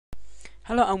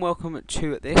Hello and welcome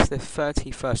to this, the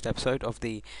 31st episode of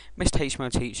the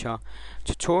MrHTMLTeacher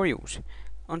tutorials.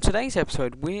 On today's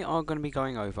episode we are going to be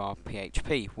going over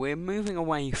PHP. We're moving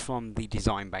away from the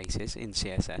design basis in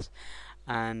CSS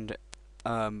and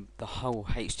the whole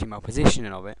HTML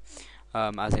positioning of it,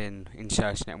 as in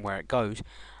inserting it and where it goes,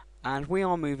 and we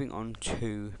are moving on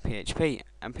to PHP.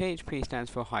 And PHP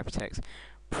stands for Hypertext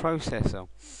Processor,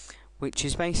 which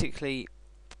is basically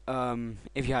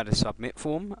if you had a submit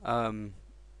form,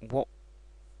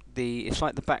 it's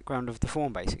like the background of the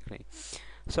form basically.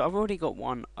 So I've already got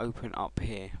one open up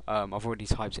here. I've already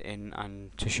typed it in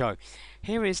and to show.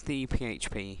 Here is the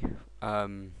PHP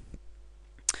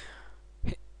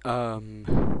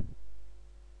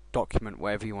document,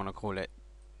 whatever you want to call it.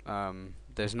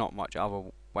 There's not much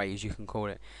other ways you can call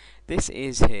it. This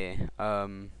is here.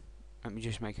 Let me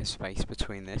just make a space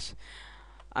between this.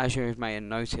 As you may have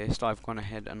noticed, I've gone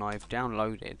ahead and I've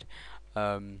downloaded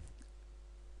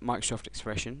Microsoft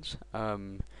Expressions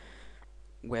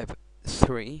Web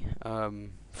 3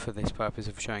 for this purpose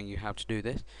of showing you how to do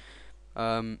this.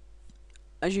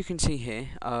 As you can see here,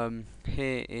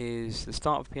 here is the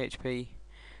start of PHP.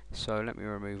 So let me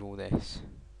remove all this.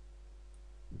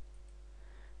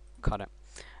 Cut it.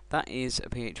 That is a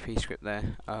PHP script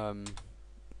there.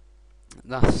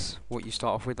 That's what you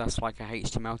start off with. That's like a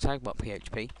HTML tag but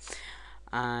PHP,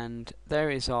 and there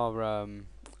is our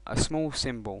a small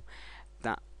symbol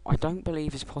that I don't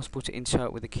believe is possible to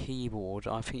insert with a keyboard.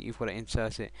 I think you've got to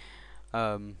insert it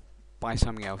by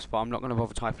something else, but I'm not going to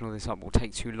bother typing all this up, it will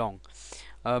take too long,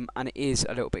 and it is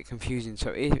a little bit confusing.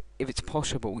 So if it's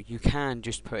possible, you can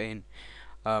just put in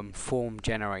form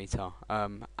generator,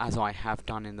 as I have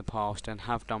done in the past and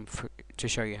have done to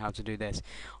show you how to do this.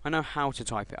 I know how to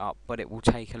type it up, but it will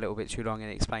take a little bit too long in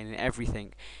explaining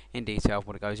everything in detail of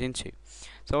what it goes into.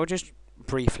 So I'll just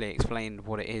briefly explain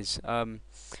what it is.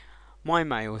 My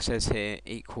mail says here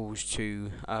equals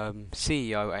to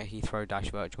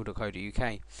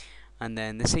CEO@heathrow-virtual.co.uk, and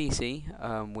then the CC,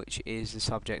 which is the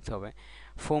subject of it,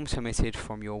 form submitted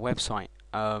from your website.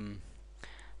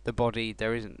 The body,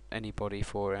 there isn't any body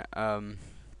for it.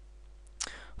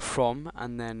 From,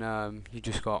 and then you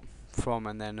just got from,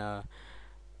 and then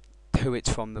who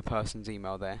it's from, the person's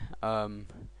email there, and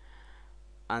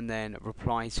then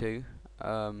reply to,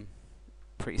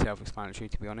 pretty self-explanatory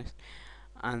to be honest,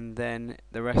 and then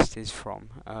the rest is from,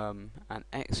 an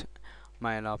X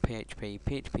mailer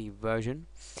PHP version,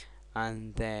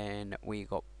 and then we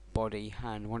got body,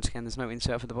 and once again there's no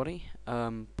insert for the body.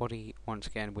 Body once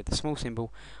again with the small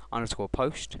symbol underscore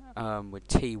post with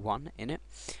T1 in it.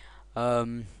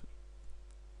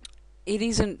 It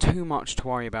isn't too much to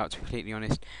worry about, to be completely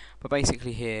honest, but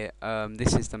basically here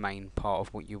this is the main part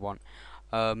of what you want.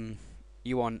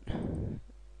 You want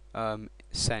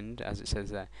send, as it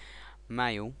says there,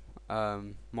 mail,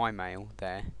 my mail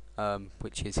there,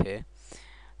 which is here.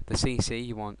 The CC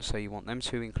you want, so you want them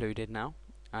two included now,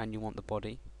 and you want the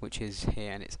body, which is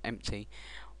here, and it's empty,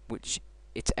 which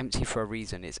it's empty for a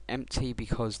reason. It's empty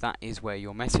because that is where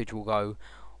your message will go,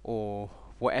 or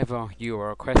whatever you are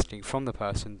requesting from the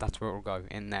person, that's where it will go,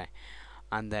 in there.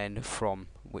 And then from,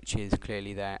 which is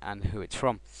clearly there, and who it's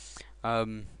from,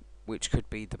 which could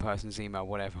be the person's email,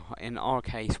 whatever. In our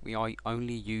case, we are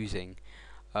only using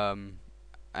an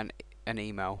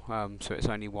email, so it's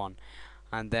only one.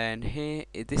 And then here,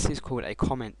 this is called a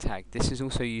comment tag. This is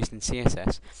also used in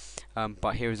CSS,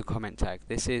 but here is a comment tag.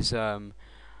 This is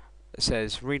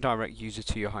says redirect user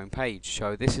to your home page.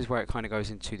 So this is where it kind of goes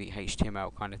into the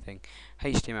HTML kind of thing.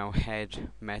 HTML head,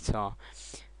 meta,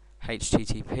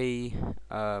 HTTP,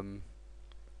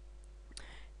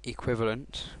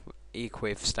 equivalent,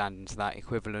 equiv stands that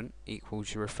equivalent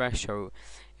equals your refresh. So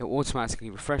it will automatically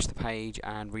refresh the page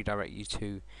and redirect you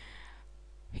to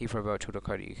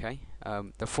heathrow-virtual.co.uk.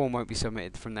 The form won't be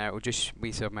submitted from there, it will just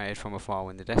be submitted from a file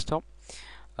in the desktop,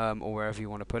 or wherever you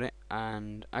want to put it.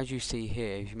 And as you see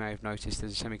here, if you may have noticed,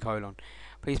 there's a semicolon.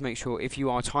 Please make sure, if you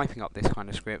are typing up this kind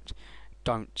of script,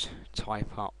 don't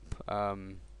type up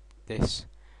this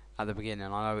at the beginning.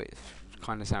 I know it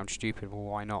kind of sounds stupid, well,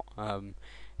 why not?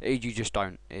 You just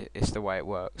don't, it's the way it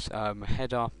works.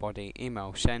 Header, body,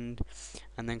 email, send,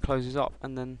 and then closes up,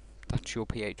 and then that's your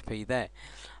PHP there.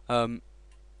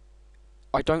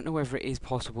 I don't know whether it is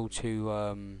possible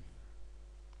to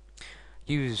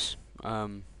use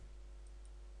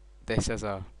this as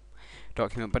a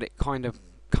document, but it kind of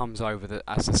comes over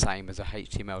as the same as a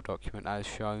HTML document as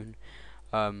shown.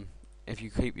 If you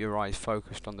keep your eyes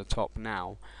focused on the top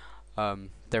now,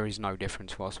 there is no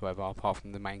difference whatsoever apart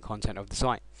from the main content of the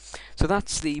site. So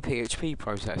that's the PHP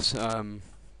process.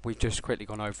 We've just quickly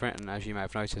gone over it, and as you may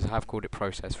have noticed, I have called it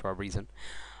process for a reason.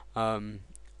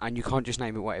 and you can't just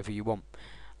name it whatever you want.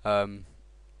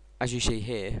 As you see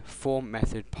here, form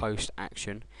method post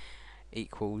action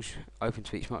equals open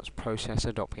speech marks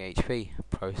processor.php.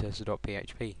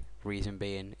 Reason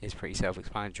being is pretty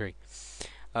self-explanatory.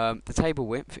 The table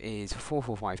width is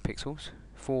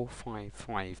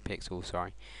 455 pixels,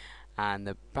 sorry, and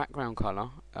the background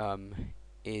color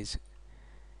is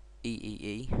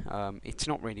EEE. It's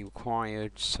not really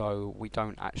required, so we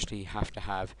don't actually have to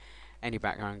have any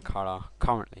background color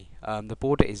currently. The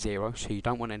border is 0, so you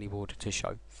don't want any border to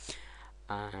show,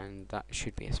 and that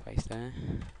should be a space there.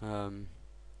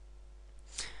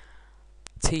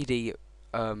 TD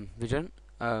vision,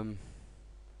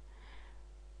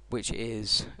 which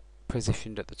is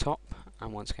positioned at the top,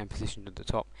 and once again positioned at the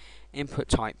top. Input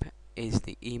type is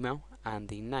the email, and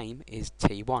the name is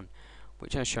T1,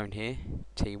 which as shown here,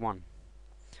 T1.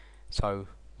 So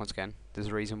once again, there's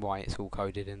a reason why it's all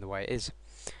coded in the way it is.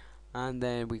 And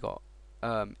then we got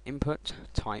input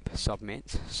type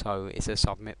submit, so it's a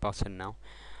submit button now.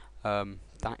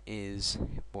 That is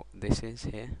what this is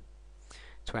here.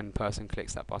 So when a person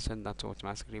clicks that button, that's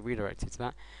automatically redirected to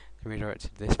that, then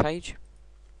redirected to this page.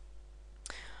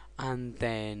 And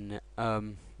then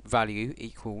value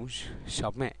equals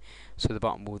submit. So the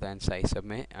button will then say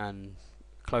submit, and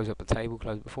close up the table,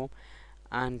 close up the form,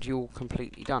 and you're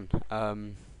completely done.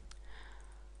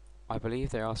 I believe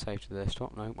they are saved to the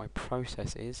desktop. No, my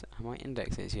process is, and my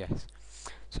index is, yes.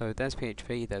 So there's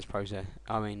PHP, there's process,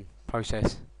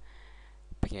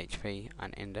 PHP,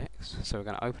 and index. So we're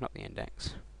going to open up the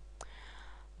index,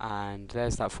 and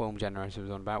there's that form generator I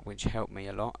was on about, which helped me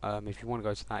a lot. If you want to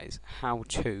go to that, it's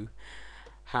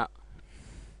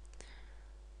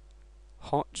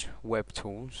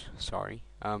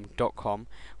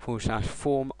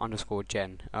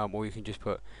hotwebtools.com/form_gen, or you can just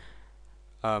put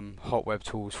hot web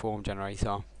tools form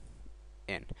generator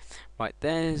in. Right,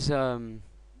 there's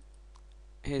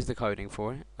here's the coding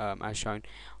for it, as shown.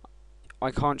 I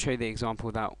can't show you the example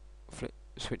without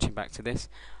switching back to this,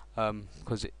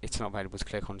 because it's not available to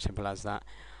click on, simple as that.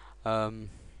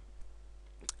 And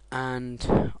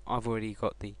I've already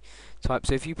got the type,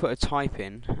 so if you put a type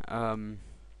in, and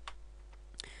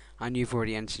you've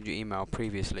already entered your email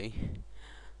previously,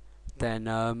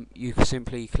 then you can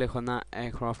simply click on that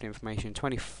aircraft information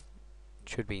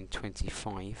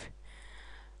 25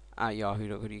 at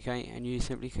yahoo.co.uk, and you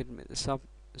simply could hit the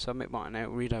submit button. It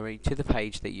will redirect to the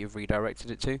page that you've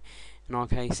redirected it to. In our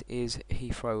case is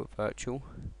Heathrow Virtual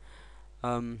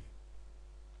 .co.uk,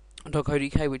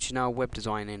 which is now a web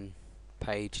designing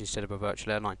page instead of a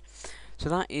virtual airline. So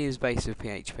that is base of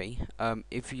PHP.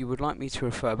 If you would like me to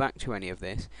refer back to any of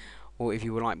this, or if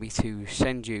you would like me to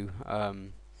send you a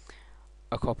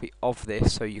copy of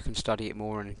this so you can study it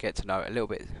more and get to know it a little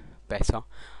bit better,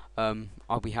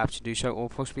 I'll be happy to do so, or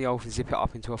possibly I'll zip it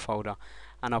up into a folder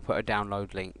and I'll put a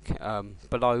download link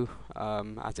below,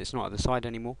 as it's not at the side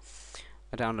anymore,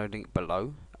 a download link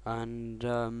below,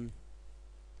 and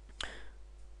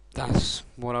that's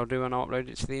what I'll do, and I'll upload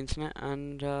it to the internet,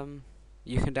 and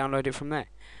you can download it from there.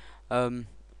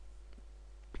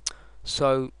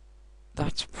 So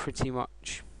that's pretty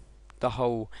much the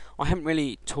whole. I haven't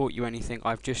really taught you anything.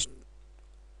 I've just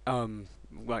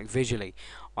like visually,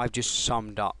 I've just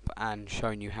summed up and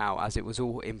shown you how, as it was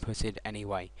all inputted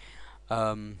anyway.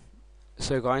 So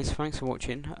guys, thanks for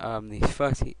watching this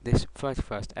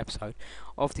 31st episode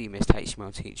of the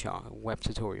MrHTMLTeacher web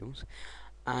tutorials.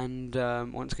 And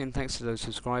once again, thanks to those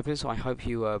subscribers. I hope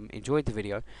you enjoyed the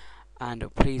video,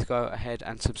 and please go ahead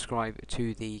and subscribe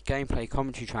to the gameplay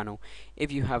commentary channel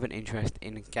if you have an interest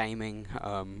in gaming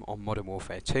on Modern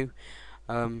Warfare 2.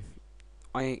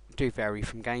 I do vary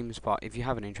from games, but if you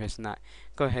have an interest in that,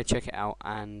 go ahead, check it out.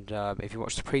 And if you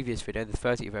watched the previous video, the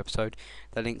 30th episode,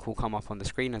 the link will come up on the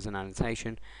screen as an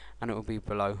annotation, and it will be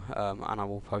below, and I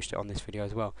will post it on this video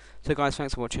as well. So guys,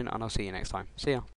 thanks for watching, and I'll see you next time. See ya.